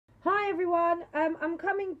Hi everyone, I'm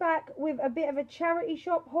coming back with a bit of a charity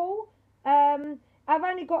shop haul. I've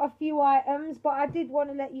only got a few items, but I did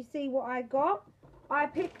want to let you see what I got. I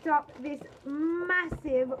picked up this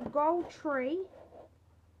massive gold tree.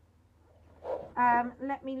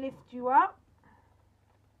 Let me lift you up.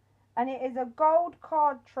 And it is a gold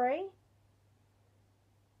card tree.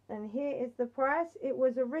 And here is the price. It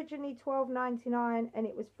was originally $12.99 and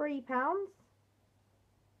it was £3.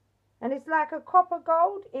 And it's like a copper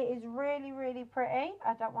gold. It is really, really pretty.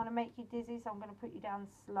 I don't want to make you dizzy, so I'm going to put you down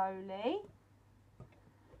slowly.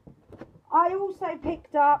 I also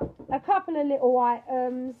picked up a couple of little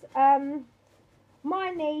items. My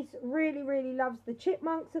niece really, really loves the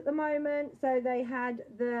chipmunks at the moment. So they had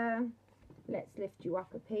the... Let's lift you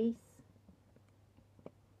up a piece.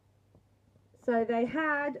 So they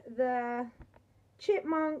had the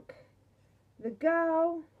chipmunk, the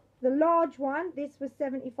girl, the large one. This was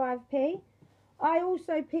 75p. I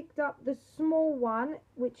also picked up the small one,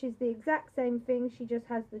 which is the exact same thing. She just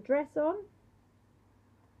has the dress on.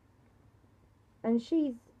 And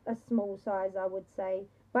she's a small size, I would say.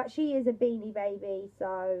 But she is a Beanie Baby,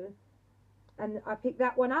 so... And I picked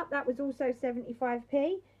that one up. That was also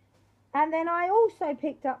 75p. And then I also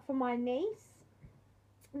picked up for my niece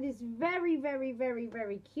this very, very, very,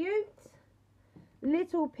 very cute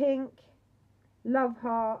little pink love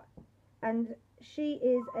heart. And she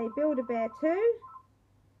is a Build-A-Bear too.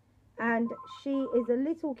 And she is a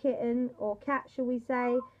little kitten, or cat shall we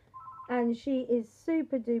say. And she is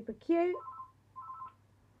super duper cute.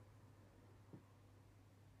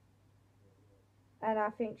 And I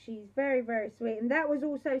think she's very, very sweet. And that was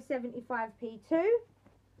also 75p too.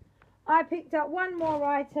 I picked up one more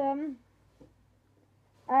item.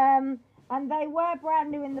 And they were brand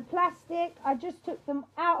new in the plastic. I just took them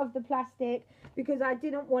out of the plastic because I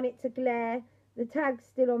didn't want it to glare. The tag's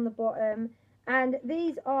still on the bottom. And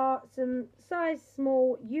these are some size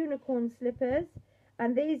small unicorn slippers.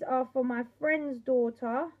 And these are for my friend's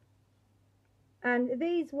daughter. And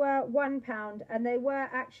these were £1. And they were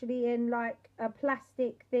actually in like a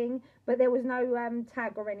plastic thing. But there was no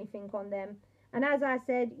tag or anything on them. And as I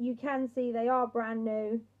said, you can see they are brand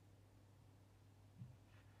new.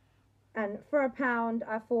 And for £1,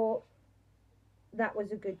 I thought that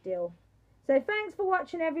was a good deal. So thanks for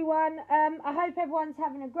watching, everyone. I hope everyone's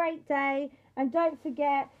having a great day. And don't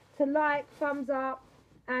forget to like, thumbs up.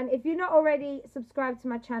 And if you're not already subscribed to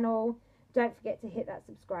my channel, don't forget to hit that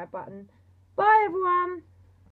subscribe button. Bye, everyone.